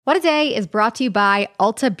What a Day is brought to you by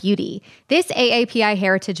Ulta Beauty. This AAPI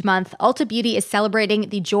Heritage Month, Ulta Beauty is celebrating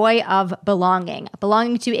the joy of belonging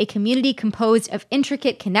to a community composed of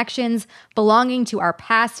intricate connections, belonging to our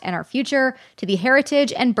past and our future, to the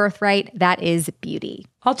heritage and birthright that is beauty.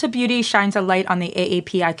 Ulta Beauty shines a light on the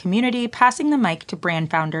AAPI community, passing the mic to brand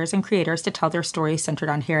founders and creators to tell their stories centered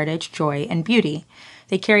on heritage, joy, and beauty.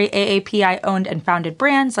 They carry AAPI-owned and founded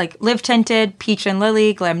brands like Live Tinted, Peach &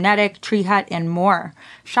 Lily, Glamnetic, Tree Hut, and more.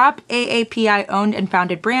 Shop AAPI-owned and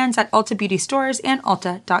founded brands at Ulta Beauty stores and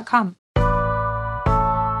Ulta.com.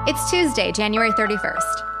 It's Tuesday, January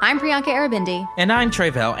 31st. I'm Priyanka Aribindi. And I'm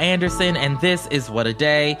Tre'vell Anderson, and this is What a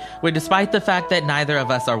Day, where despite the fact that neither of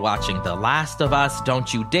us are watching The Last of Us,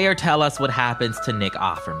 don't you dare tell us what happens to Nick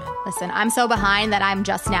Offerman. Listen, I'm so behind that I'm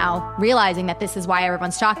just now realizing that this is why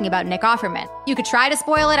everyone's talking about Nick Offerman. You could try to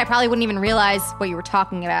spoil it. I probably wouldn't even realize what you were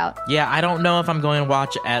talking about. Yeah, I don't know if I'm going to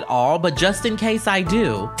watch at all, but just in case I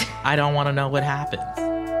do, I don't want to know what happens.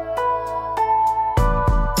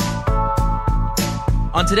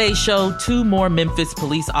 On today's show, 2 more Memphis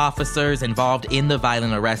police officers involved in the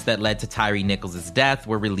violent arrest that led to Tyre Nichols' death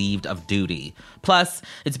were relieved of duty. Plus,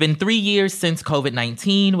 it's been 3 years since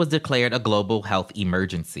COVID-19 was declared a global health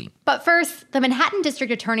emergency. But first, the Manhattan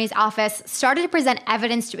District Attorney's Office started to present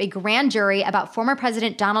evidence to a grand jury about former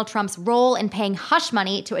President Donald Trump's role in paying hush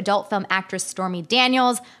money to adult film actress Stormy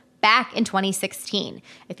Daniels back in 2016.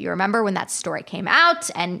 If you remember when that story came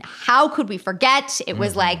out, and how could we forget? It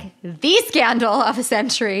was like the scandal of a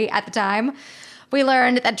century at the time. We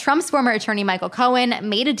learned that Trump's former attorney, Michael Cohen,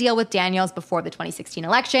 made a deal with Daniels before the 2016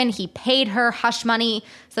 election. He paid her hush money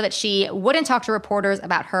so that she wouldn't talk to reporters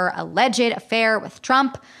about her alleged affair with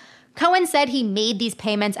Trump. Cohen said he made these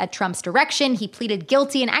payments at Trump's direction. He pleaded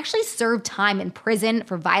guilty and actually served time in prison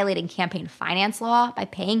for violating campaign finance law by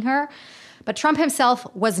paying her. But Trump himself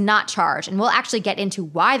was not charged, and we'll actually get into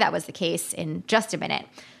why that was the case in just a minute.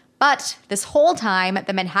 But this whole time,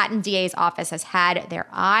 the Manhattan DA's office has had their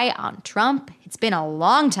eye on Trump. It's been a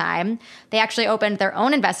long time. They actually opened their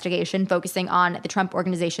own investigation focusing on the Trump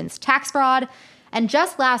Organization's tax fraud. And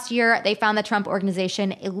just last year, they found the Trump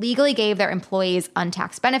Organization illegally gave their employees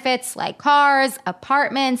untaxed benefits like cars,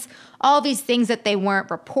 apartments, all these things that they weren't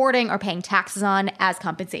reporting or paying taxes on as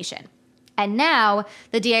compensation. And now,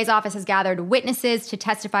 the DA's office has gathered witnesses to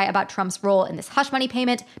testify about Trump's role in this hush money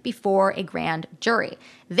payment before a grand jury.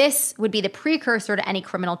 This would be the precursor to any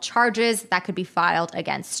criminal charges that could be filed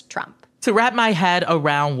against Trump. To wrap my head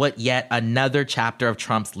around what yet another chapter of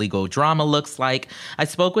Trump's legal drama looks like, I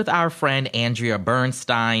spoke with our friend Andrea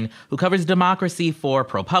Bernstein, who covers democracy for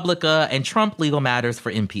ProPublica and Trump legal matters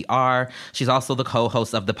for NPR. She's also the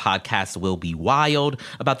co-host of the podcast Will Be Wild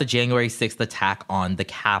about the January 6th attack on the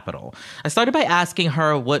Capitol. I started by asking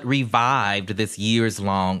her what revived this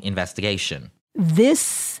years-long investigation.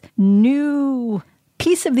 This new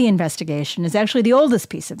piece of the investigation is actually the oldest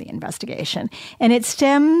piece of the investigation. And it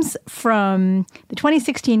stems from the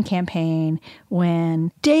 2016 campaign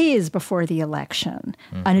when, days before the election,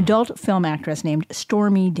 an adult film actress named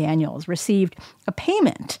Stormy Daniels received a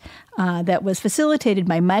payment that was facilitated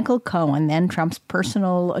by Michael Cohen, then Trump's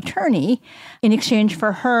personal attorney, in exchange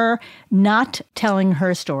for her not telling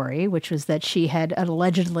her story, which was that she had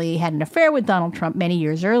allegedly had an affair with Donald Trump many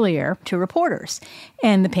years earlier, to reporters.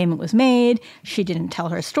 And the payment was made. She didn't tell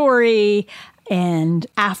her story. And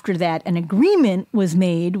after that, an agreement was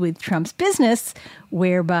made with Trump's business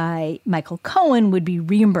whereby Michael Cohen would be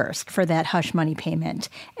reimbursed for that hush money payment.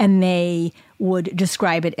 And they would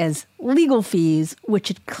describe it as legal fees, which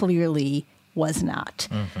it clearly was not.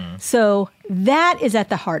 So that is at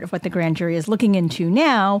the heart of what the grand jury is looking into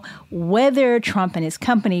now, whether Trump and his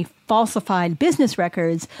company falsified business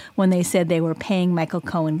records when they said they were paying Michael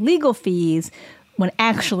Cohen legal fees, when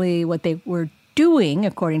actually what they were doing,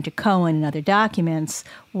 according to Cohen and other documents,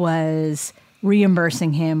 was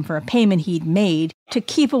reimbursing him for a payment he'd made to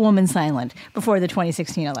keep a woman silent before the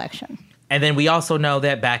 2016 election. And then we also know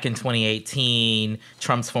that back in 2018,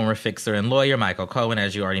 Trump's former fixer and lawyer, Michael Cohen,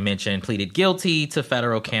 as you already mentioned, pleaded guilty to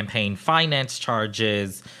federal campaign finance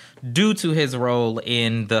charges due to his role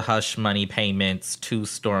in the hush money payments to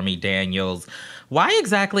Stormy Daniels. Why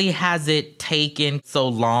exactly has it taken so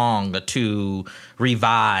long to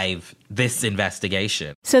revive this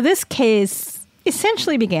investigation? So this case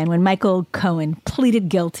essentially began when Michael Cohen pleaded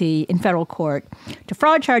guilty in federal court to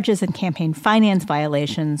fraud charges and campaign finance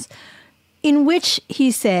violations, in which he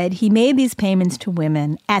said he made these payments to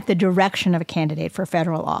women at the direction of a candidate for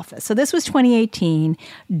federal office. So this was 2018.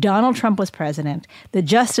 Donald Trump was president. The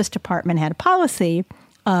Justice Department had a policy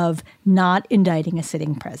of not indicting a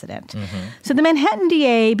sitting president. So the Manhattan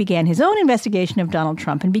DA began his own investigation of Donald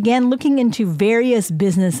Trump and began looking into various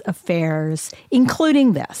business affairs,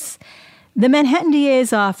 including this. The Manhattan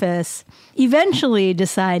DA's office eventually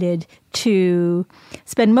decided to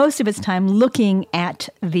spend most of its time looking at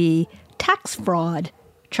the tax fraud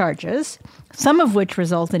charges, some of which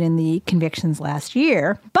resulted in the convictions last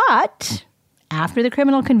year. But after the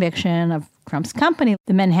criminal conviction of Trump's company,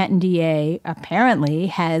 the Manhattan DA apparently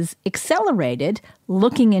has accelerated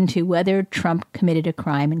looking into whether Trump committed a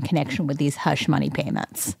crime in connection with these hush money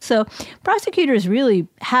payments. So prosecutors really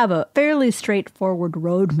have a fairly straightforward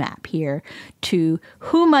roadmap here to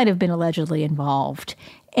who might have been allegedly involved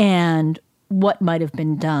and what might have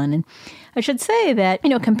been done. And I should say that,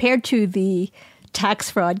 compared to the tax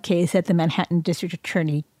fraud case that the Manhattan District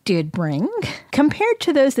Attorney did bring, compared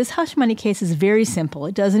to those, this hush money case is very simple.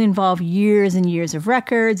 It doesn't involve years and years of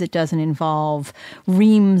records. It doesn't involve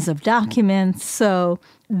reams of documents. So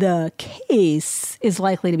the case is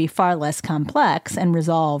likely to be far less complex and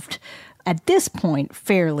resolved at this point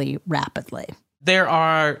fairly rapidly. There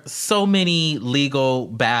are so many legal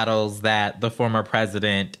battles that the former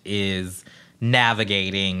president is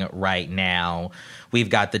navigating right now. We've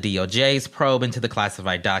got the DOJ's probe into the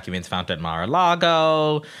classified documents found at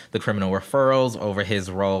Mar-a-Lago, the criminal referrals over his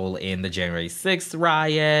role in the January 6th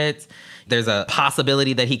riots. There's a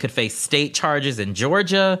possibility that he could face state charges in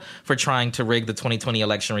Georgia for trying to rig the 2020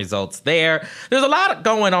 election results there. There's a lot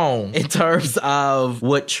going on in terms of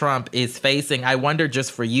what Trump is facing. I wonder,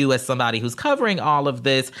 just for you as somebody who's covering all of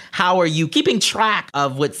this, how are you keeping track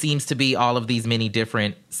of what seems to be all of these many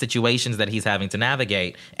different situations that he's having to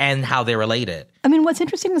navigate and how they're related? I mean, what's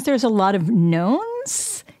interesting is there's a lot of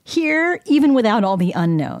knowns here, even without all the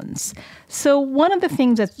unknowns. So one of the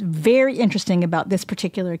things that's very interesting about this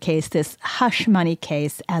particular case, this hush money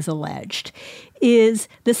case as alleged, is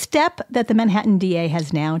the step that the Manhattan DA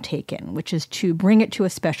has now taken, which is to bring it to a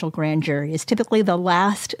special grand jury, is typically the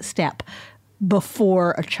last step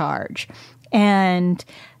before a charge. And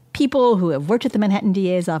people who have worked at the Manhattan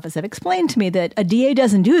DA's office have explained to me that a DA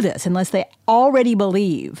doesn't do this unless they already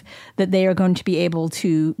believe that they are going to be able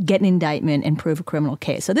to get an indictment and prove a criminal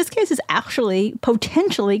case. So this case is actually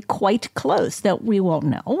potentially quite close, that we won't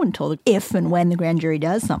know until if and when the grand jury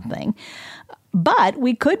does something. But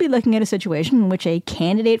we could be looking at a situation in which a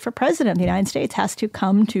candidate for president of the United States has to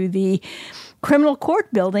come to the criminal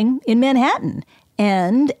court building in Manhattan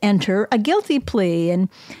and enter a guilty plea. And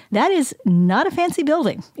that is not a fancy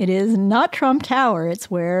building. It is not Trump Tower.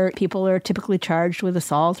 It's where people are typically charged with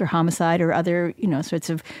assault or homicide or other,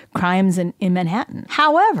 sorts of crimes in Manhattan.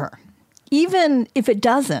 However, even if it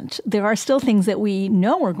doesn't, there are still things that we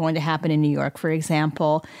know are going to happen in New York. For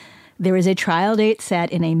example, there is a trial date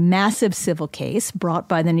set in a massive civil case brought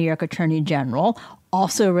by the New York Attorney General,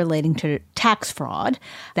 also relating to tax fraud.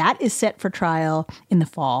 That is set for trial in the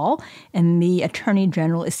fall, and the Attorney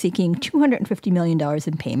General is seeking $250 million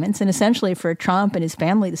in payments, and essentially for Trump and his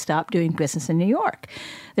family to stop doing business in New York.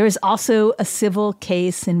 There is also a civil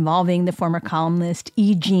case involving the former columnist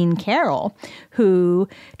E. Jean Carroll, who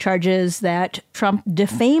charges that Trump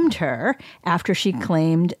defamed her after she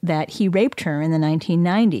claimed that he raped her in the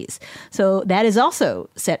 1990s. So that is also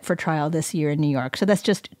set for trial this year in New York. So that's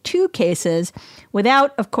just two cases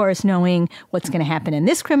without, of course, knowing what's going to happen in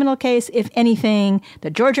this criminal case, if anything, the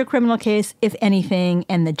Georgia criminal case, if anything,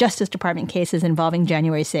 and the Justice Department cases involving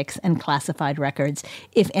January 6th and classified records,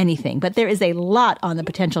 if anything. But there is a lot on the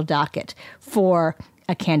potential docket for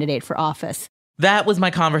a candidate for office. That was my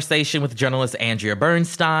conversation with journalist Andrea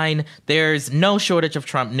Bernstein. There's no shortage of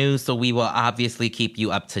Trump news, so we will obviously keep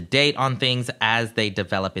you up to date on things as they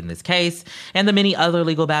develop in this case and the many other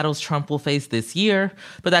legal battles Trump will face this year.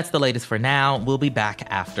 But that's the latest for now. We'll be back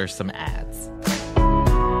after some ads.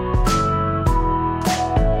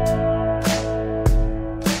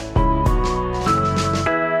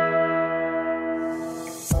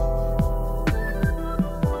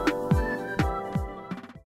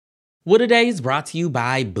 What A Day is brought to you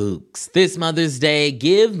by Bouqs. This Mother's Day,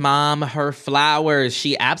 give mom her flowers.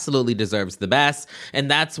 She absolutely deserves the best, and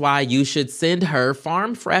that's why you should send her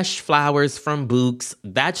farm fresh flowers from Bouqs.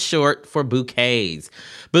 That's short for bouquets.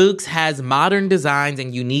 Bouqs has modern designs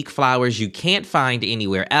and unique flowers you can't find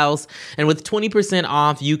anywhere else, and with 20%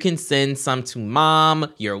 off, you can send some to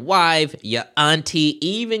mom, your wife, your auntie,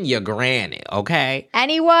 even your granny, okay?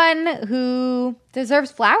 Anyone who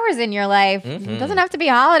deserves flowers in your life. It doesn't have to be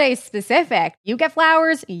holiday specific. You get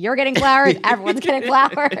flowers, you're getting flowers, everyone's getting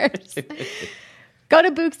flowers. Go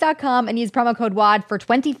to Bouqs.com and use promo code WAD for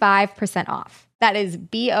 25% off. That is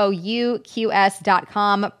BOUQS.com,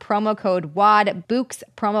 promo code WAD, Bouqs,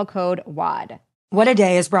 promo code WAD. What a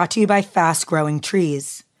Day is brought to you by Fast Growing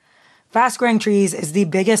Trees. Fast Growing Trees is the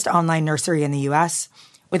biggest online nursery in the U.S.,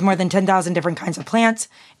 with more than 10,000 different kinds of plants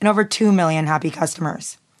and over 2 million happy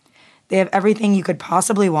customers. They have everything you could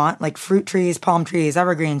possibly want, like fruit trees, palm trees,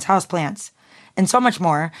 evergreens, houseplants, and so much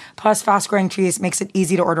more. Plus, Fast Growing Trees makes it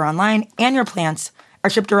easy to order online, and your plants are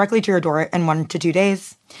shipped directly to your door in 1 to 2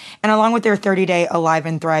 days. And along with their 30-day Alive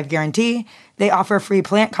and Thrive guarantee, they offer free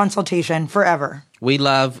plant consultation forever. We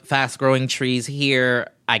love Fast Growing Trees here.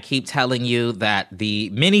 I keep telling you that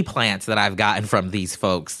the mini plants that I've gotten from these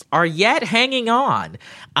folks are yet hanging on.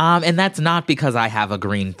 And that's not because I have a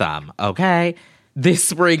green thumb, okay? This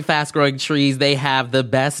spring, Fast Growing Trees, they have the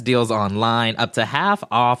best deals online, up to half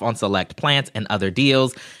off on select plants and other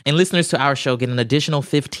deals. And listeners to our show get an additional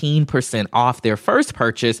 15% off their first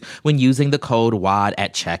purchase when using the code WAD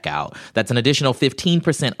at checkout. That's an additional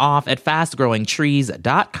 15% off at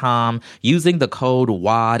fastgrowingtrees.com using the code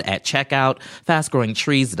WAD at checkout.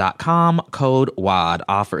 Fastgrowingtrees.com, code WAD.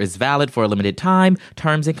 Offer is valid for a limited time.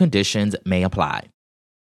 Terms and conditions may apply.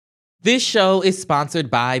 This show is sponsored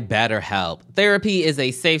by BetterHelp. Therapy is a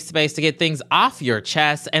safe space to get things off your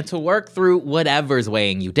chest and to work through whatever's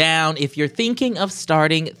weighing you down. If you're thinking of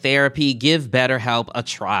starting therapy, give BetterHelp a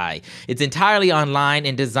try. It's entirely online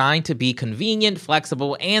and designed to be convenient,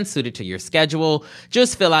 flexible, and suited to your schedule.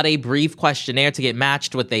 Just fill out a brief questionnaire to get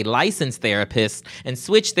matched with a licensed therapist and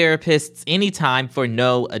switch therapists anytime for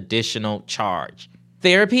no additional charge.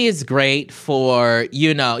 Therapy is great for,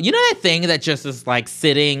 you know that thing that just is like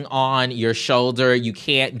sitting on your shoulder, you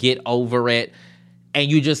can't get over it, and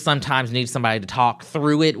you just sometimes need somebody to talk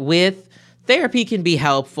through it with? Therapy can be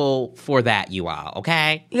helpful for that, you all,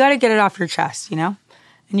 okay? You got to get it off your chest, And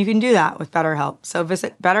you can do that with BetterHelp. So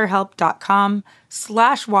visit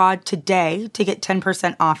betterhelp.com/WAD today to get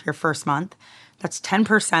 10% off your first month. That's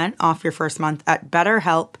 10% off your first month at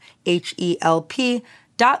BetterHelp, HELP.com/WAD.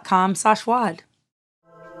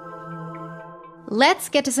 Let's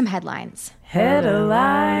get to some headlines.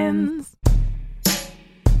 Headlines.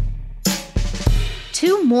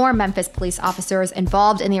 2 more Memphis police officers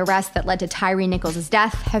involved in the arrest that led to Tyre Nichols'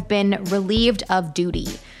 death have been relieved of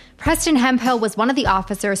duty. Preston Hemphill was one of the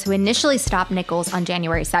officers who initially stopped Nichols on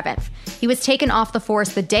January 7th. He was taken off the force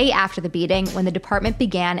the day after the beating when the department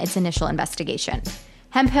began its initial investigation.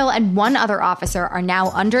 Hemphill and 1 other officer are now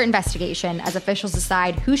under investigation as officials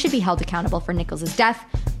decide who should be held accountable for Nichols' death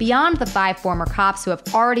beyond the 5 former cops who have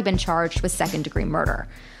already been charged with second-degree murder.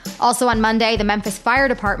 Also on Monday, the Memphis Fire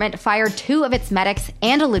Department fired 2 of its medics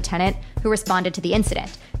and a lieutenant who responded to the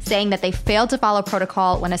incident, saying that they failed to follow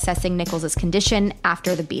protocol when assessing Nichols' condition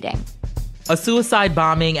after the beating. A suicide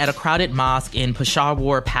bombing at a crowded mosque in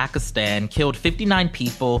Peshawar, Pakistan, killed 59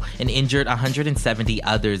 people and injured 170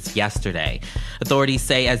 others yesterday. Authorities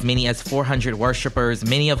say as many as 400 worshippers,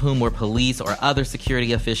 many of whom were police or other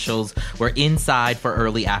security officials, were inside for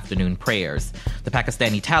early afternoon prayers. The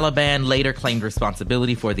Pakistani Taliban later claimed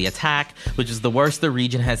responsibility for the attack, which is the worst the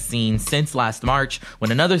region has seen since last March, when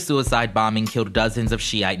another suicide bombing killed dozens of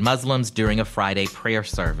Shiite Muslims during a Friday prayer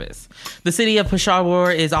service. The city of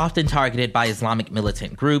Peshawar is often targeted by Islamic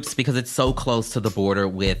militant groups because it's so close to the border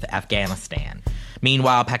with Afghanistan.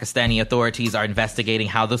 Meanwhile, Pakistani authorities are investigating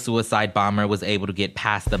how the suicide bomber was able to get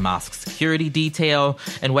past the mosque's security detail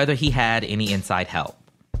and whether he had any inside help.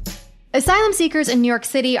 Asylum seekers in New York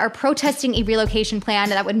City are protesting a relocation plan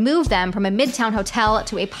that would move them from a Midtown hotel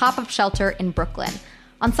to a pop-up shelter in Brooklyn.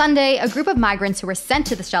 On Sunday, a group of migrants who were sent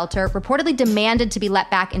to the shelter reportedly demanded to be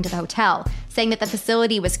let back into the hotel, saying that the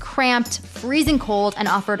facility was cramped, freezing cold, and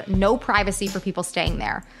offered no privacy for people staying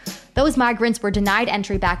there. Those migrants were denied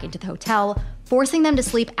entry back into the hotel, forcing them to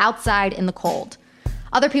sleep outside in the cold.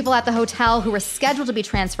 Other people at the hotel who were scheduled to be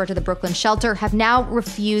transferred to the Brooklyn shelter have now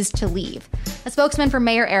refused to leave. A spokesman for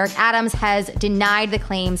Mayor Eric Adams has denied the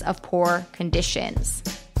claims of poor conditions.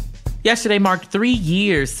 Yesterday marked 3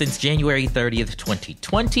 years since January 30th,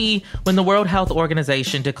 2020, when the World Health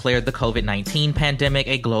Organization declared the COVID-19 pandemic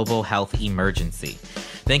a global health emergency.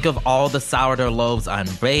 Think of all the sourdough loaves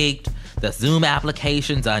unbaked, the Zoom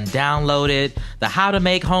applications undownloaded, the how to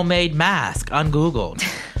make homemade mask ungoogled.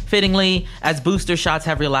 Fittingly, as booster shots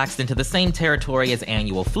have relaxed into the same territory as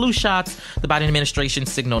annual flu shots, the Biden administration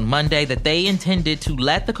signaled Monday that they intended to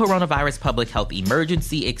let the coronavirus public health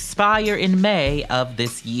emergency expire in May of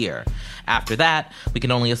this year. After that, we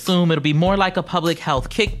can only assume it'll be more like a public health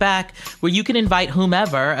kickback where you can invite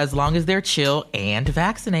whomever as long as they're chill and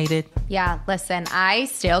vaccinated. Yeah, listen, I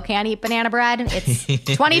still can't eat banana bread. It's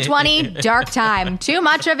 2020, dark time. Too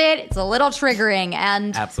much of it, it's a little triggering.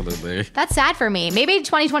 And absolutely. That's sad for me. Maybe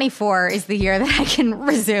 2024 is the year that I can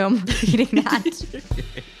resume eating that.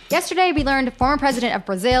 Yesterday, we learned former president of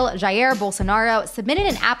Brazil, Jair Bolsonaro, submitted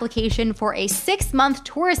an application for a 6-month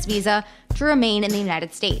tourist visa to remain in the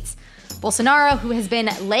United States. Bolsonaro, who has been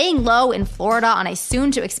laying low in Florida on a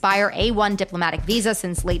soon-to-expire A1 diplomatic visa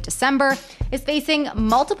since late December, is facing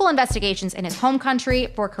multiple investigations in his home country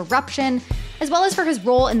for corruption, as well as for his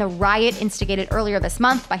role in the riot instigated earlier this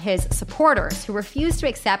month by his supporters who refused to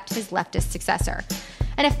accept his leftist successor.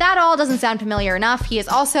 And if that all doesn't sound familiar enough, he is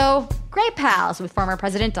also great pals with former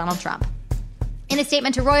President Donald Trump. In a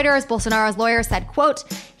statement to Reuters, Bolsonaro's lawyer said, quote,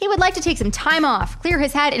 he would like to take some time off, clear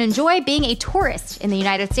his head, and enjoy being a tourist in the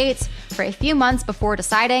United States for a few months before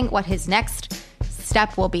deciding what his next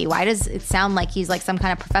step will be. Why does it sound like he's like some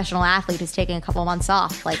kind of professional athlete who's taking a couple months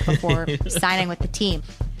off, like before signing with the team?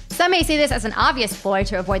 Some may see this as an obvious ploy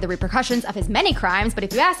to avoid the repercussions of his many crimes, but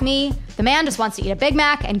if you ask me, the man just wants to eat a Big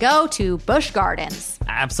Mac and go to Busch Gardens.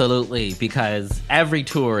 Absolutely, because every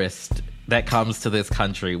tourist that comes to this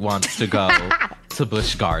country wants to go to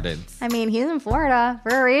Busch Gardens. I mean, he's in Florida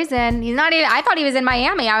for a reason. He's not even, I thought he was in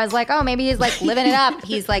Miami. I was like, oh, maybe he's like living it up.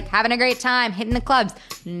 He's like having a great time, hitting the clubs.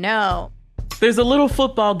 No. There's a little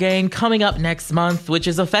football game coming up next month, which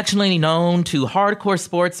is affectionately known to hardcore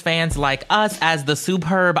sports fans like us as the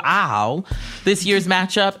Superb Owl. This year's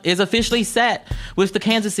matchup is officially set, with the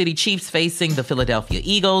Kansas City Chiefs facing the Philadelphia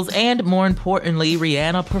Eagles, and more importantly,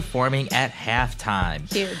 Rihanna performing at halftime.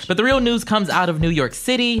 Huge. But the real news comes out of New York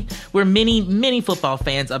City, where many football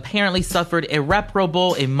fans apparently suffered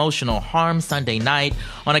irreparable emotional harm Sunday night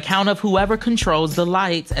on account of whoever controls the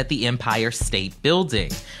lights at the Empire State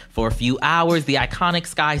Building. For a few hours, the iconic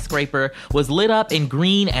skyscraper was lit up in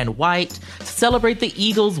green and white to celebrate the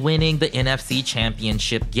Eagles winning the NFC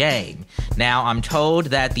Championship game. Now, I'm told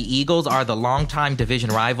that the Eagles are the longtime division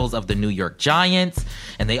rivals of the New York Giants,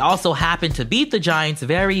 and they also happened to beat the Giants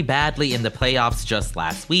very badly in the playoffs just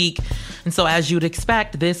last week. And so, as you'd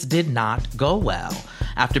expect, this did not go well.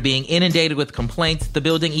 After being inundated with complaints, the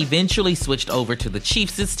building eventually switched over to the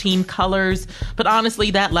Chiefs' team colors. But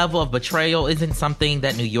honestly, that level of betrayal isn't something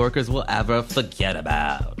that New Yorkers will ever forget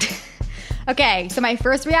about. Okay, so my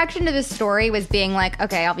first reaction to this story was being like,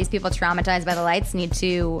 okay, all these people traumatized by the lights need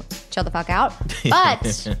to chill the fuck out.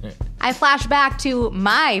 But I flash back to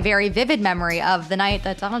my very vivid memory of the night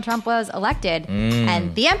that Donald Trump was elected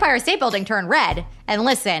and the Empire State Building turned red. And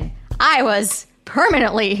listen, I was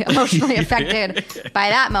permanently emotionally affected by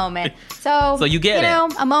that moment. So you get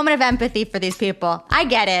it. A moment of empathy for these people. I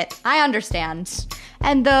get it. I understand.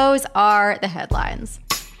 And those are the headlines.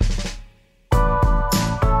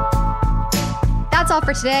 That's all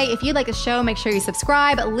for today. If you like the show, make sure you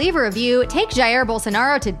subscribe, leave a review, take Jair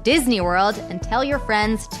Bolsonaro to Disney World, and tell your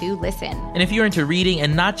friends to listen. And if you're into reading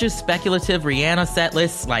and not just speculative Rihanna set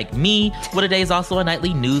lists like me, What A Day is also a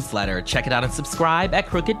nightly newsletter. Check it out and subscribe at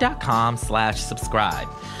crooked.com/subscribe.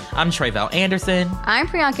 I'm Tre'vell Anderson. I'm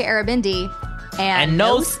Priyanka Aribindi. And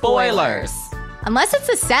no spoilers. Unless it's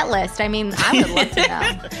a set list. I mean, I would love to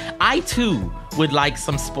know. I, too, would like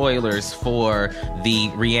some spoilers for the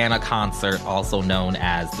Rihanna concert, also known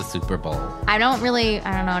as the Super Bowl. I don't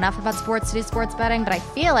know enough about sports to do sports betting, but I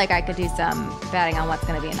feel like I could do some betting on what's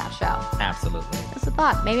going to be in that show. Absolutely. Just a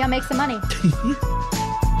thought. Maybe I'll make some money.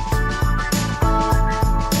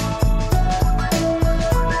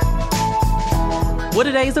 What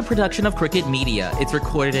A Day is a production of Crooked Media. It's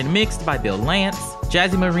recorded and mixed by Bill Lance.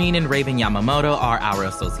 Jazzy Marine and Raven Yamamoto are our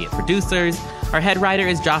associate producers. Our head writer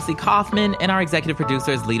is Jossie Kaufman, and our executive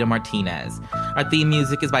producer is Lita Martinez. Our theme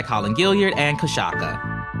music is by Colin Gilliard and Kashaka.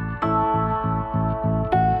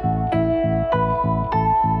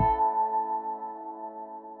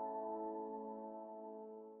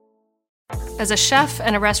 As a chef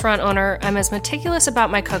and a restaurant owner, I'm as meticulous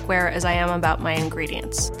about my cookware as I am about my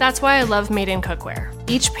ingredients. That's why I love Made in Cookware.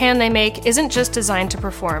 Each pan they make isn't just designed to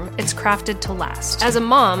perform, it's crafted to last. As a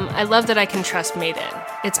mom, I love that I can trust Made In.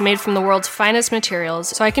 It's made from the world's finest materials,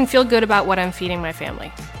 so I can feel good about what I'm feeding my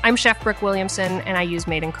family. I'm Chef Brooke Williamson, and I use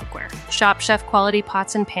Made in Cookware. Shop chef-quality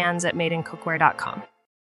pots and pans at madeincookware.com.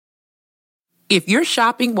 If you're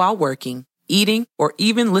shopping while working, eating, or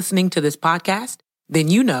even listening to this podcast, then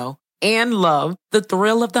you know and love the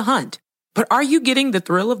thrill of the hunt. But are you getting the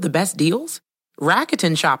thrill of the best deals?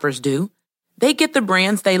 Rakuten shoppers do. They get the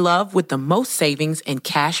brands they love with the most savings and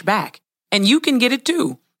cash back. And you can get it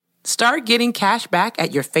too. Start getting cash back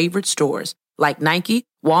at your favorite stores like Nike,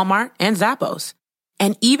 Walmart, and Zappos.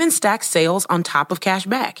 And even stack sales on top of cash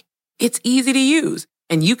back. It's easy to use,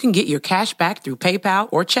 and you can get your cash back through PayPal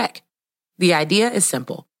or check. The idea is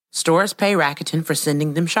simple. Stores pay Rakuten for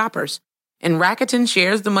sending them shoppers, and Rakuten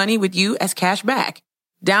shares the money with you as cash back.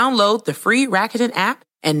 Download the free Rakuten app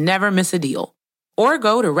and never miss a deal. Or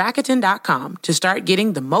go to Rakuten.com to start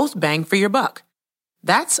getting the most bang for your buck.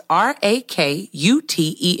 That's RAKUTEN.